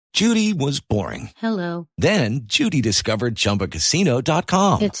Judy was boring. Hello. Then Judy discovered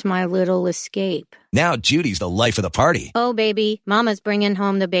ChumbaCasino.com. It's my little escape. Now Judy's the life of the party. Oh, baby, mama's bringing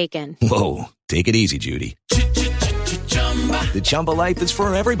home the bacon. Whoa, take it easy, Judy. The Chumba life is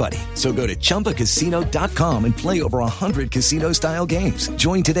for everybody. So go to ChumbaCasino.com and play over 100 casino-style games.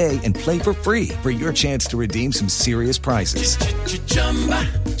 Join today and play for free for your chance to redeem some serious prizes.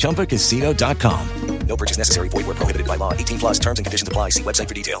 ChumbaCasino.com. No purchase necessary. Void where prohibited by law. 18 plus terms and conditions apply. See website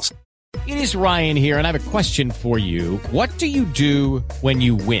for details. It is Ryan here, and I have a question for you. What do you do when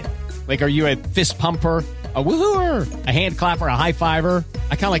you win? Like, are you a fist pumper, a woohooer, a hand clapper, a high fiver?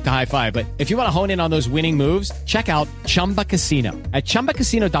 I kind of like the high five, but if you want to hone in on those winning moves, check out Chumba Casino. At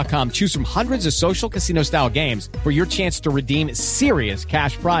ChumbaCasino.com, choose from hundreds of social casino-style games for your chance to redeem serious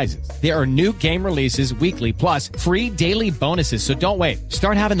cash prizes. There are new game releases weekly, plus free daily bonuses, so don't wait.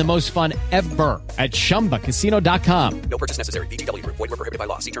 Start having the most fun ever at ChumbaCasino.com. No purchase necessary. VGW. Void where prohibited by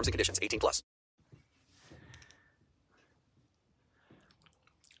law. See terms and conditions. 18 plus.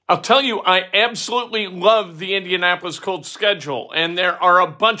 I'll tell you, I absolutely love the Indianapolis Colts schedule, and there are a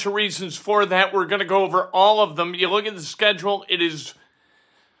bunch of reasons for that. We're going to go over all of them. You look at the schedule, it's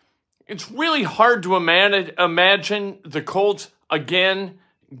really hard to imagine the Colts again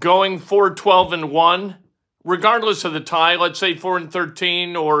going 4-12-1, regardless of the tie. Let's say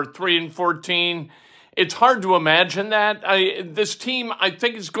 4-13 or 3-14. It's hard to imagine that. This team, I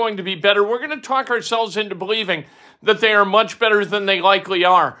think, is going to be better. We're going to talk ourselves into believing that they are much better than they likely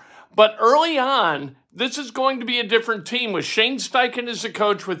are. But early on, this is going to be a different team with Shane Steichen as a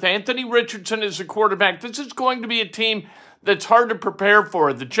coach, with Anthony Richardson as a quarterback. This is going to be a team that's hard to prepare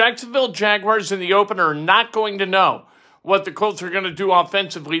for. The Jacksonville Jaguars in the opener are not going to know what the Colts are going to do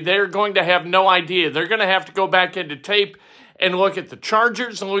offensively. They're going to have no idea. They're going to have to go back into tape and look at the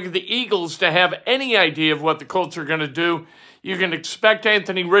Chargers and look at the Eagles to have any idea of what the Colts are going to do. You can expect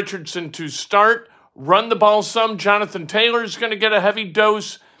Anthony Richardson to start, run the ball some. Jonathan Taylor is going to get a heavy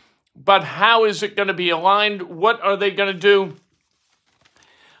dose, but how is it going to be aligned? What are they going to do?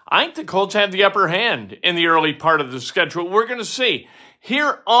 I think the Colts have the upper hand in the early part of the schedule. We're going to see.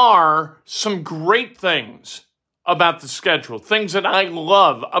 Here are some great things about the schedule, things that I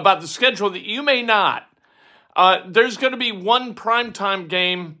love about the schedule that you may not. There's going to be one primetime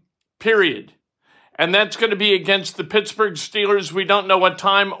game, period. And that's going to be against the Pittsburgh Steelers. We don't know what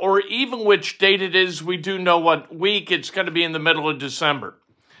time or even which date it is. We do know what week. It's going to be in the middle of December.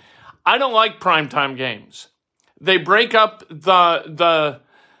 I don't like primetime games. They break up the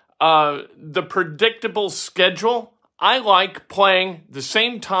predictable schedule. I like playing the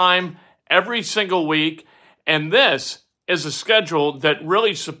same time every single week. And this is a schedule that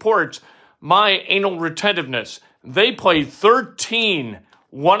really supports my anal retentiveness. They play 13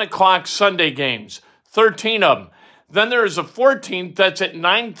 1 o'clock Sunday games, 13 of them. Then there is a 14th that's at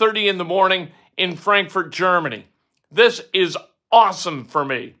 9:30 in the morning in Frankfurt, Germany. This is awesome for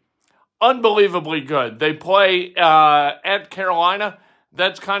me. Unbelievably good. They play at Carolina.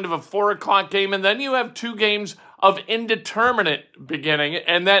 That's kind of a 4 o'clock game. And then you have two games of indeterminate beginning.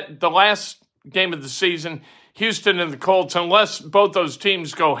 And that the last game of the season, Houston and the Colts, unless both those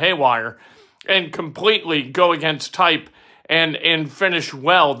teams go haywire and completely go against type and finish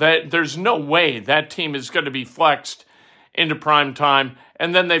well, that there's no way that team is going to be flexed into prime time.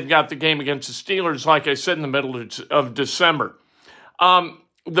 And then they've got the game against the Steelers, like I said, in the middle of December. By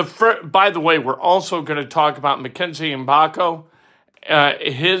the way, we're also going to talk about Mackenzie Mgbako.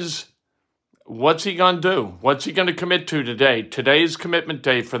 What's he going to do? What's he going to commit to today? Today is commitment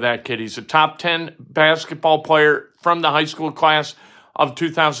day for that kid. He's a top 10 basketball player from the high school class of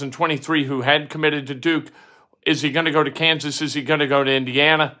 2023 who had committed to Duke. Is he going to go to Kansas? Is he going to go to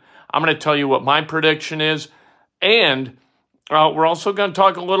Indiana? I'm going to tell you what my prediction is. And we're also going to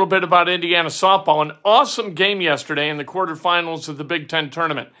talk a little bit about Indiana softball. An awesome game yesterday in the quarterfinals of the Big Ten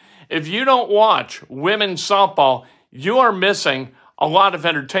tournament. If you don't watch women's softball, you are missing a lot of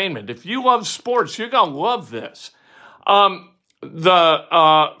entertainment. If you love sports, you're going to love this.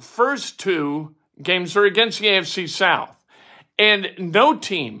 The first two games are against the AFC South. And no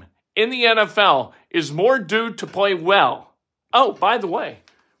team in the NFL is more due to play well. Oh, by the way,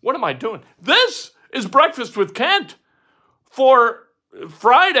 what am I doing? This is Breakfast with Kent for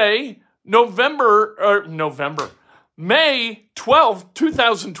Friday, May 12th,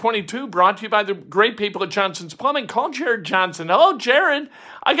 2022, brought to you by the great people at Johnson's Plumbing. Call Jared Johnson. Hello, Jared.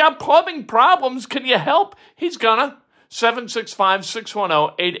 I got plumbing problems. Can you help? He's gonna.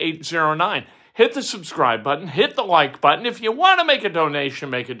 765-610-8809. Hit the subscribe button. Hit the like button. If you want to make a donation,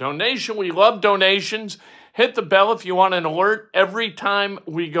 make a donation. We love donations. Hit the bell if you want an alert every time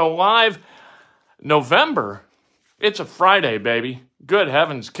we go live. November, it's a Friday, baby. Good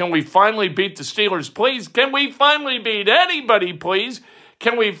heavens. Can we finally beat the Steelers, please? Can we finally beat anybody, please?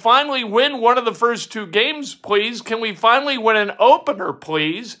 Can we finally win one of the first two games, please? Can we finally win an opener,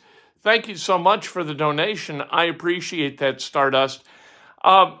 please? Thank you so much for the donation. I appreciate that, Stardust.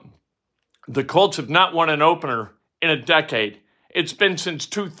 The Colts have not won an opener in a decade. It's been since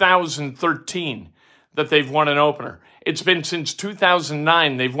 2013 that they've won an opener. It's been since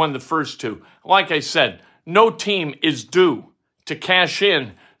 2009 they've won the first two. Like I said, no team is due to cash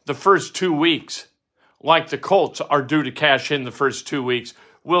in the first 2 weeks like the Colts are due to cash in the first 2 weeks.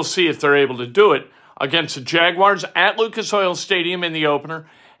 We'll see if they're able to do it against the Jaguars at Lucas Oil Stadium in the opener,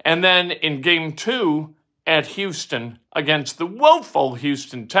 and then in Game 2 at Houston against the woeful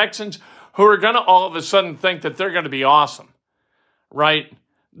Houston Texans, who are going to all of a sudden think that they're going to be awesome, right?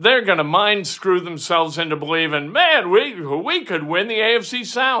 They're going to mind screw themselves into believing, man, we could win the AFC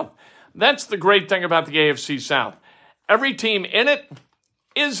South. That's the great thing about the AFC South. Every team in it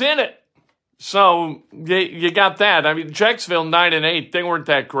is in it. So you got that. I mean, Jacksonville 9-8, they weren't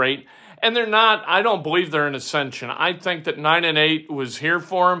that great. And they're not, I don't believe they're in ascension. I think that 9-8 was here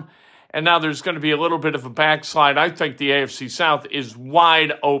for them. And now there's going to be a little bit of a backslide. I think the AFC South is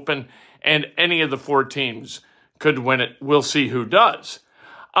wide open, and any of the four teams could win it. We'll see who does.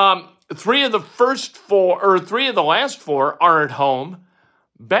 Three of the last four are at home.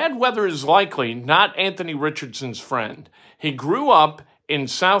 Bad weather is likely not Anthony Richardson's friend. He grew up in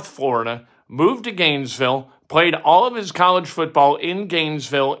South Florida, moved to Gainesville, played all of his college football in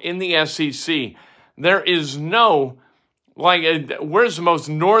Gainesville in the SEC. There is no, where's the most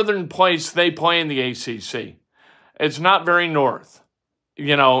northern place they play in the ACC? It's not very north,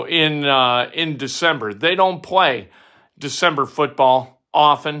 in December. They don't play December football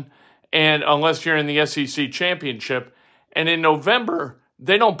often, and unless you're in the SEC championship. And in November,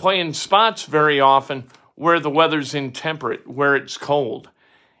 they don't play in spots very often where the weather's intemperate, where it's cold.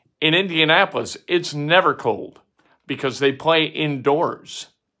 In Indianapolis, it's never cold because they play indoors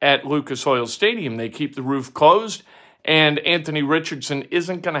at Lucas Oil Stadium. They keep the roof closed, and Anthony Richardson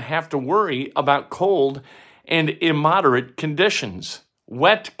isn't going to have to worry about cold and immoderate conditions,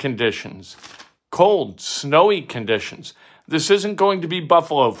 wet conditions, cold, snowy conditions. This isn't going to be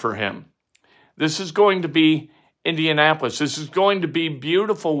Buffalo for him. This is going to be Indianapolis. This is going to be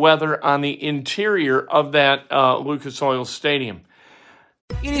beautiful weather on the interior of that Lucas Oil Stadium.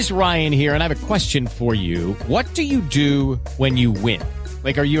 It is Ryan here, and I have a question for you. What do you do when you win?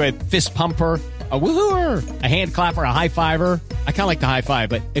 Like, are you a fist pumper, a woohooer, a hand clapper, a high fiver? I kind of like the high five,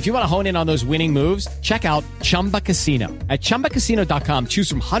 but if you want to hone in on those winning moves, check out Chumba Casino. At ChumbaCasino.com, choose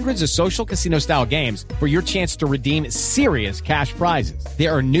from hundreds of social casino-style games for your chance to redeem serious cash prizes.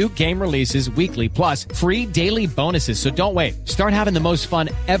 There are new game releases weekly, plus free daily bonuses, so don't wait. Start having the most fun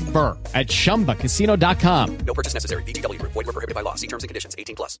ever at ChumbaCasino.com. No purchase necessary. VGW Group. Void where prohibited by law. See terms and conditions.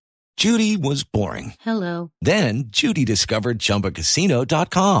 18+. Judy was boring. Hello. Then Judy discovered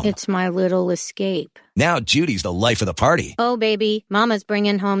ChumbaCasino.com. It's my little escape. Now Judy's the life of the party. Oh, baby, mama's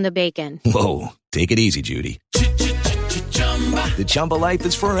bringing home the bacon. Whoa, take it easy, Judy. The Chumba life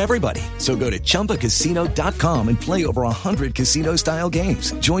is for everybody. So go to ChumbaCasino.com and play over 100 casino-style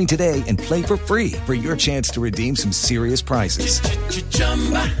games. Join today and play for free for your chance to redeem some serious prizes.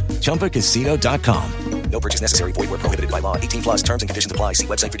 ChumbaCasino.com. No purchase necessary. Void where prohibited by law. 18+. Terms and conditions apply. See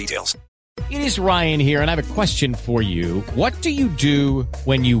website for details. It is Ryan here, and I have a question for you. What do you do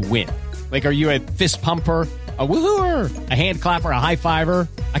when you win? Like, are you a fist pumper, a woohooer, a hand clapper, a high fiver?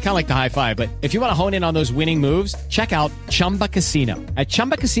 I kind of like the high five, but if you want to hone in on those winning moves, check out Chumba Casino. At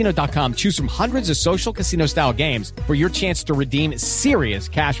ChumbaCasino.com, choose from hundreds of social casino-style games for your chance to redeem serious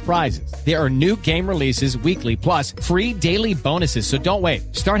cash prizes. There are new game releases weekly, plus free daily bonuses, so don't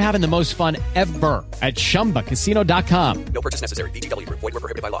wait. Start having the most fun ever at ChumbaCasino.com. No purchase necessary. VGW Group. Void where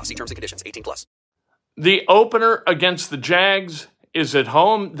prohibited by law. See terms and conditions. 18+. The opener against the Jags is at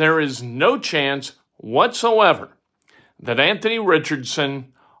home. There is no chance whatsoever that Anthony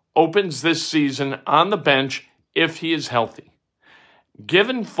Richardson opens this season on the bench if he is healthy.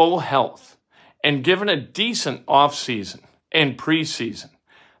 Given full health and given a decent offseason and preseason,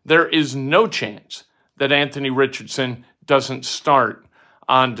 there is no chance that Anthony Richardson doesn't start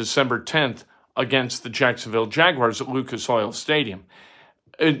on December 10th against the Jacksonville Jaguars at Lucas Oil Stadium.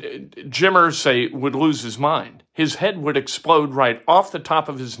 Jim Irsay would lose his mind. His head would explode right off the top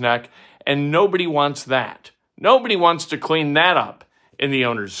of his neck, and nobody wants that. Nobody wants to clean that up in the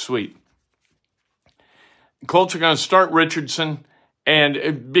owner's suite. Colts are going to start Richardson, and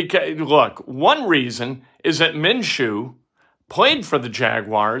look, one reason is that Minshew played for the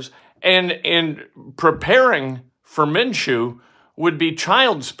Jaguars, and preparing for Minshew would be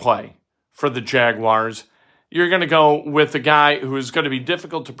child's play for the Jaguars. you're going to go with a guy who is going to be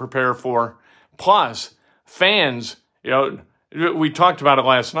difficult to prepare for. Plus, fans, we talked about it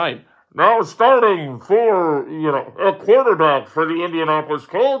last night. Now starting for, a quarterback for the Indianapolis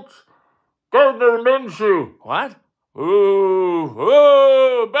Colts, Gardner Minshew. What? Ooh,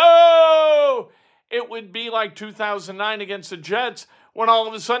 boo! It would be like 2009 against the Jets when all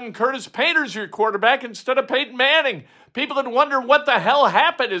of a sudden Curtis Painter's your quarterback instead of Peyton Manning. People would wonder what the hell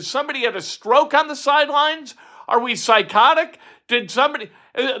happened. Is somebody had a stroke on the sidelines? Are we psychotic? Did somebody...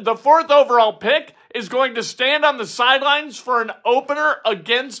 The 4th overall pick is going to stand on the sidelines for an opener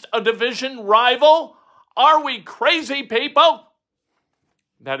against a division rival? Are we crazy, people?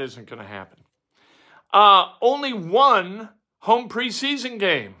 That isn't going to happen. Only one home preseason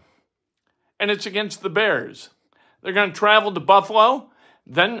game, and it's against the Bears. They're going to travel to Buffalo,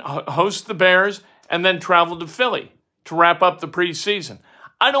 then host the Bears, and then travel to Philly to wrap up the preseason.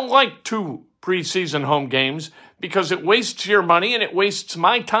 I don't like 2 preseason home games because it wastes your money and it wastes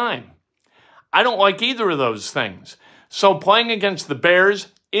my time. I don't like either of those things. So playing against the Bears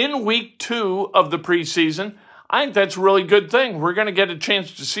in week 2 of the preseason, I think that's a really good thing. We're going to get a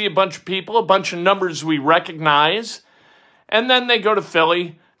chance to see a bunch of people, a bunch of numbers we recognize, and then they go to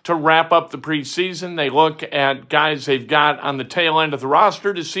Philly to wrap up the preseason. They look at guys they've got on the tail end of the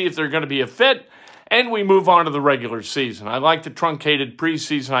roster to see if they're going to be a fit, and we move on to the regular season. I like the truncated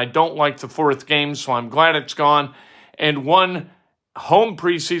preseason. I don't like the 4th game, so I'm glad it's gone. And one home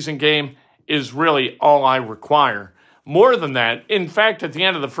preseason game is really all I require. More than that, in fact, at the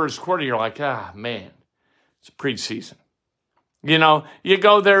end of the first quarter, you're like, man, it's preseason. You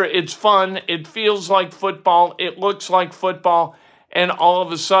go there, it's fun, it feels like football, it looks like football, and all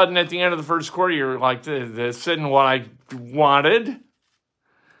of a sudden, at the end of the first quarter, you're like, this isn't what I wanted.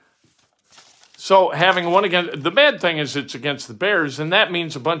 So having one against, the bad thing is it's against the Bears, and that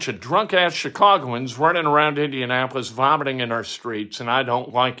means a bunch of drunk-ass Chicagoans running around Indianapolis vomiting in our streets, and I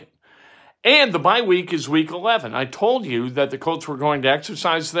don't like it. And the bye week is week 11. I told you that the Colts were going to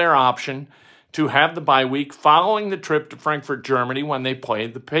exercise their option to have the bye week following the trip to Frankfurt, Germany, when they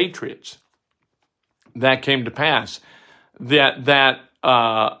played the Patriots. That came to pass. That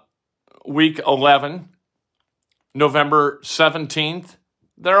week 11, November 17th,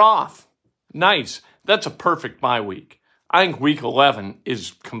 they're off. Nice. That's a perfect bye week. I think week 11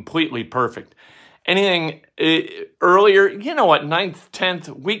 is completely perfect. Anything earlier, 9th, 10th,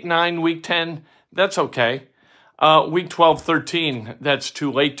 week 9, week 10, that's okay. Week 12, 13, that's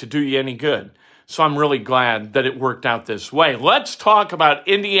too late to do you any good. So I'm really glad that it worked out this way. Let's talk about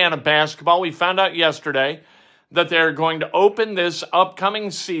Indiana basketball. We found out yesterday that they're going to open this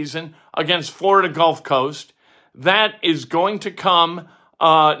upcoming season against Florida Gulf Coast. That is going to come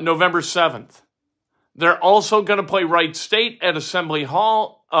November 7th. They're also going to play Wright State at Assembly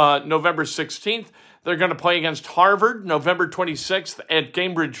Hall November 16th. They're going to play against Harvard November 26th at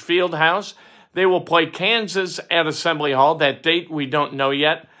Gainbridge Fieldhouse. They will play Kansas at Assembly Hall. That date we don't know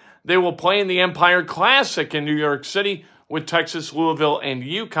yet. They will play in the Empire Classic in New York City with Texas, Louisville, and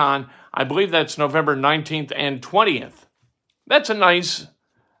UConn. I believe that's November 19th and 20th. That's nice.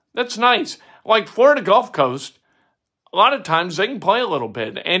 Like Florida Gulf Coast, a lot of times they can play a little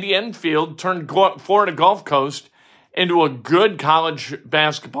bit. Andy Enfield turned Florida Gulf Coast into a good college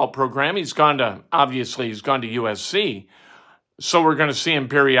basketball program. He's gone to USC. So we're going to see him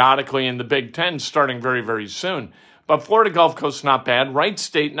periodically in the Big Ten starting very, very soon. But Florida Gulf Coast, not bad. Wright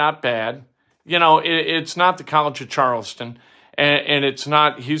State, not bad. It's not the College of Charleston, and it's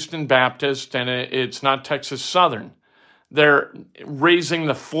not Houston Baptist, and it's not Texas Southern. They're raising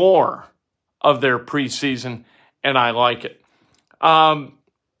the floor of their preseason, and I like it.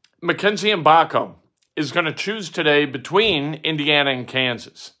 Mackenzie Mgbako is going to choose today between Indiana and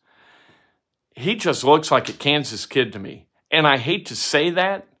Kansas. He just looks like a Kansas kid to me. And I hate to say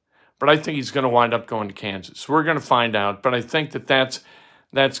that, but I think he's going to wind up going to Kansas. We're going to find out, but I think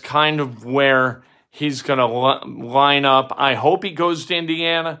that's kind of where he's going to line up. I hope he goes to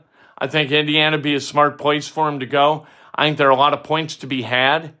Indiana. I think Indiana would be a smart place for him to go. I think there are a lot of points to be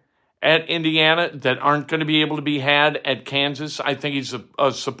had at Indiana that aren't going to be able to be had at Kansas. I think he's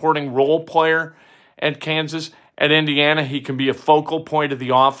a supporting role player at Kansas. At Indiana, he can be a focal point of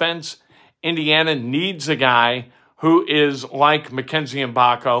the offense. Indiana needs a guy who is like Mackenzie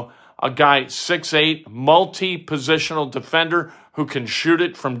Mgbako, a guy 6'8", multi-positional defender who can shoot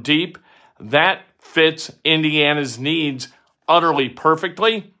it from deep. That fits Indiana's needs utterly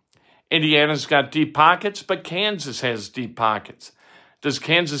perfectly. Indiana's got deep pockets, but Kansas has deep pockets. Does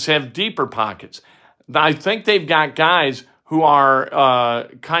Kansas have deeper pockets? I think they've got guys who are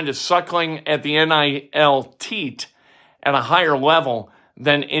kind of suckling at the NIL teat at a higher level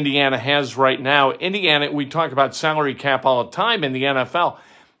than Indiana has right now. Indiana, we talk about salary cap all the time in the NFL.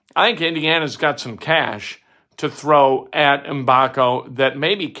 I think Indiana's got some cash to throw at Mgbako that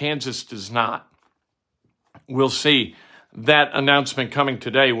maybe Kansas does not. We'll see that announcement coming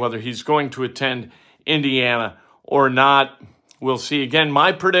today, whether he's going to attend Indiana or not. We'll see. Again,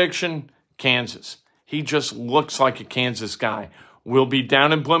 my prediction, Kansas. He just looks like a Kansas guy. We'll be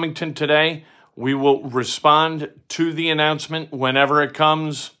down in Bloomington today. We will respond to the announcement whenever it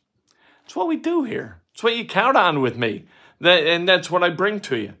comes. It's what we do here. It's what you count on with me. And that's what I bring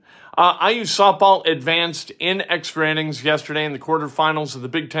to you. IU softball advanced in extra innings yesterday in the quarterfinals of the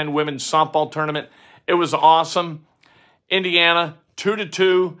Big Ten Women's Softball Tournament. It was awesome. Indiana,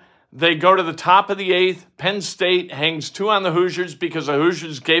 2-2. They go to the top of the eighth. Penn State hangs 2 on the Hoosiers because the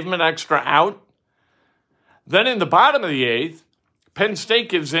Hoosiers gave them an extra out. Then in the bottom of the eighth, Penn State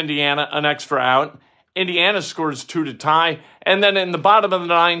gives Indiana an extra out. Indiana scores 2 to tie. And then in the bottom of the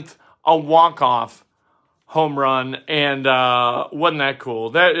ninth, a walk-off home run. And wasn't that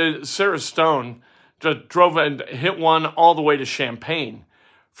cool? Sarah Stone just drove and hit one all the way to Champaign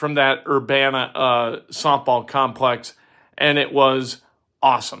from that Urbana softball complex. And it was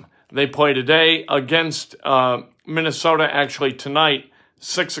awesome. They play today against Minnesota, actually tonight,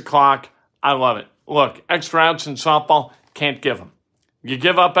 6 o'clock. I love it. Look, extra outs in softball, can't give them. You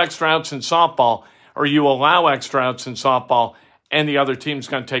give up extra outs in softball, or you allow extra outs in softball, and the other team's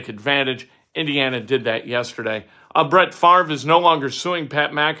going to take advantage. Indiana did that yesterday. Brett Favre is no longer suing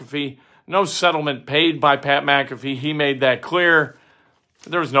Pat McAfee. No settlement paid by Pat McAfee. He made that clear.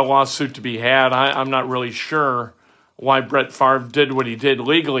 There was no lawsuit to be had. I'm not really sure why Brett Favre did what he did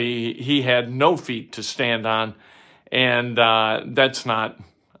legally. He had no feet to stand on, and that's not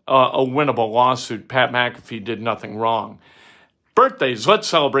a winnable lawsuit. Pat McAfee did nothing wrong. Birthdays. Let's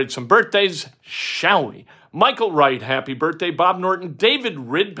celebrate some birthdays, shall we? Michael Wright, happy birthday. Bob Norton. David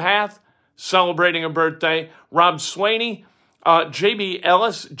Ridpath, celebrating a birthday. Rob Swaney. J.B.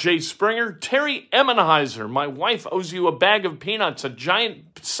 Ellis. Jay Springer. Terry Emmenheiser. My wife owes you a bag of peanuts, a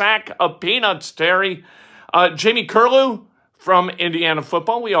giant sack of peanuts, Terry. Jamie Curlew from Indiana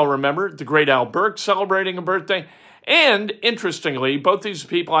football. We all remember the great Al Burke celebrating a birthday. And interestingly, both these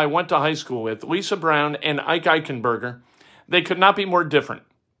people I went to high school with, Lisa Brown and Ike Eichenberger, they could not be more different.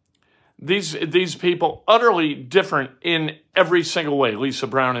 These people, utterly different in every single way. Lisa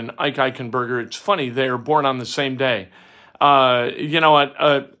Brown and Ike Eichenberger, it's funny, they are born on the same day.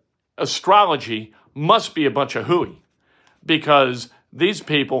 Astrology must be a bunch of hooey because these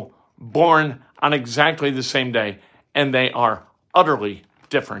people born on exactly the same day, and they are utterly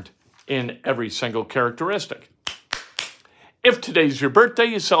different in every single characteristic. If today's your birthday,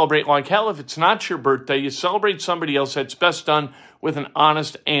 you celebrate like hell. If it's not your birthday, you celebrate somebody else. That's best done with an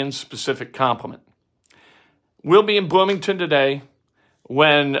honest and specific compliment. We'll be in Bloomington today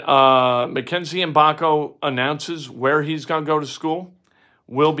when Mackenzie Mgbako announces where he's going to go to school.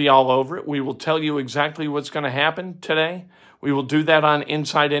 We'll be all over it. We will tell you exactly what's going to happen today. We will do that on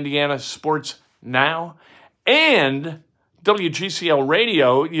Inside Indiana Sports Now. And WGCL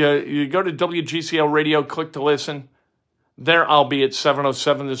Radio, you go to WGCL Radio, click to listen. There I'll be at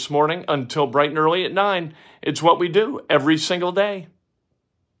 7:07 this morning until bright and early at 9. It's what we do every single day.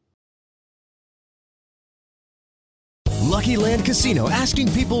 Lucky Land Casino,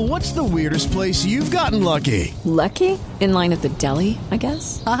 asking people, what's the weirdest place you've gotten lucky? Lucky? In line at the deli, I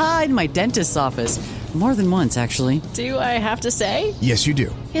guess? Aha, in my dentist's office. More than once, actually. Do I have to say? Yes, you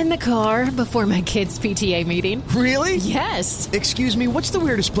do. In the car before my kids' PTA meeting. Really? Yes. Excuse me, what's the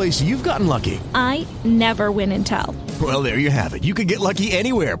weirdest place you've gotten lucky? I never win and tell. Well, there you have it. You can get lucky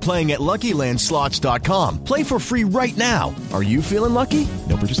anywhere, playing at LuckyLandSlots.com. Play for free right now. Are you feeling lucky?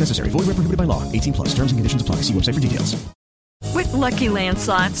 No purchase necessary. Void where prohibited by law. 18+. Terms and conditions apply. See website for details. With Lucky Land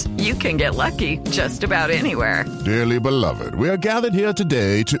Slots, you can get lucky just about anywhere. Dearly beloved, we are gathered here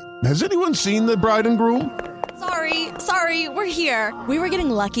today to... Has anyone seen the bride and groom? Sorry, we're here. We were getting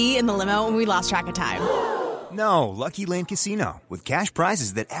lucky in the limo and we lost track of time. No, Lucky Land Casino, with cash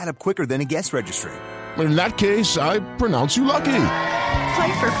prizes that add up quicker than a guest registry. In that case, I pronounce you lucky.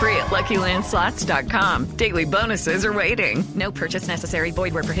 Play for free at LuckyLandSlots.com. Daily bonuses are waiting. No purchase necessary.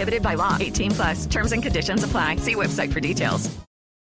 Void where prohibited by law. 18+. Terms and conditions apply. See website for details.